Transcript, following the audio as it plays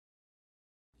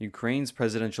Ukraine's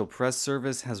presidential press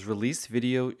service has released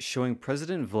video showing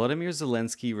President Volodymyr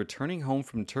Zelenskiy returning home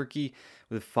from Turkey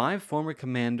with 5 former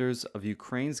commanders of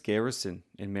Ukraine's garrison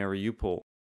in Mariupol.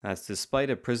 That's despite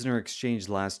a prisoner exchange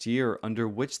last year under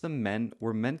which the men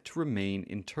were meant to remain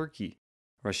in Turkey.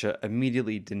 Russia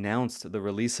immediately denounced the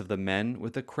release of the men,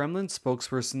 with a Kremlin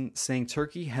spokesperson saying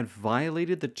Turkey had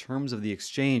violated the terms of the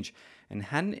exchange and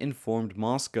hadn't informed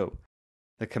Moscow.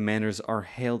 The commanders are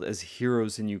hailed as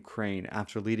heroes in Ukraine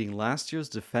after leading last year's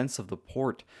defense of the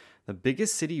port, the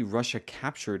biggest city Russia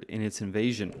captured in its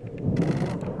invasion.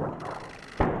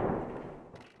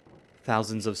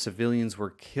 Thousands of civilians were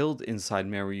killed inside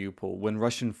Mariupol when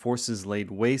Russian forces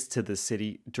laid waste to the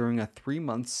city during a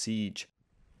 3-month siege.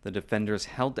 The defenders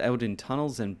held out in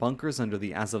tunnels and bunkers under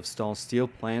the Azovstal steel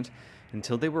plant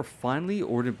until they were finally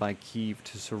ordered by Kyiv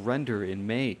to surrender in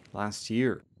May last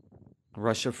year.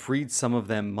 Russia freed some of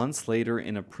them months later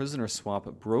in a prisoner swap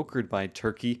brokered by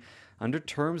Turkey under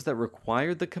terms that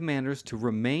required the commanders to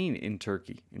remain in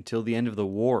Turkey until the end of the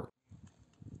war.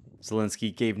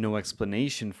 Zelensky gave no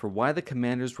explanation for why the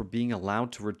commanders were being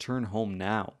allowed to return home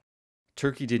now.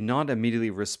 Turkey did not immediately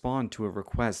respond to a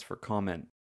request for comment.